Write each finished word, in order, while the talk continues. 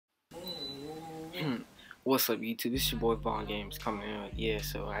What's up, YouTube? It's your boy Vaughn Games coming out. Yeah,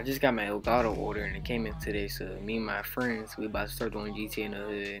 so I just got my Elgato order and it came in today. So me and my friends, we about to start doing GTA in the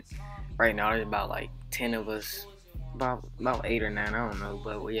hood. Right now, there's about like 10 of us, about 8 or 9, I don't know.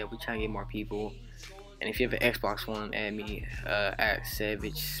 But well, yeah, we trying to get more people. And if you have an XBOX1, add me at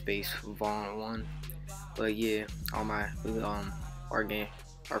Savage Space Vaughn 1. But yeah, our game,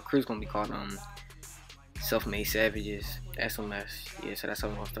 our crew's gonna be called Self-Made Savages, SMS. Yeah, so that's how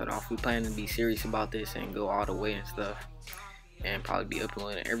we're gonna start off. We plan to be serious about this and go all the way and stuff, and probably be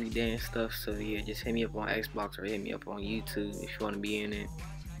uploading every day and stuff. So yeah, just hit me up on Xbox or hit me up on YouTube if you want to be in it.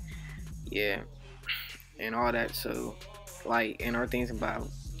 Yeah, and all that. So like, and our things about,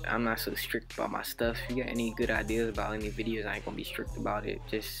 I'm not so strict about my stuff. If you got any good ideas about any videos, I ain't gonna be strict about it.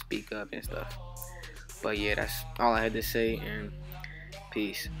 Just speak up and stuff. But yeah, that's all I had to say, and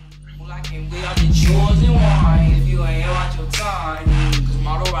peace. Well, I can't wait, I've been chosen one. If you ain't watch your time, 'cause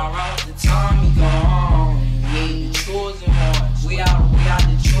model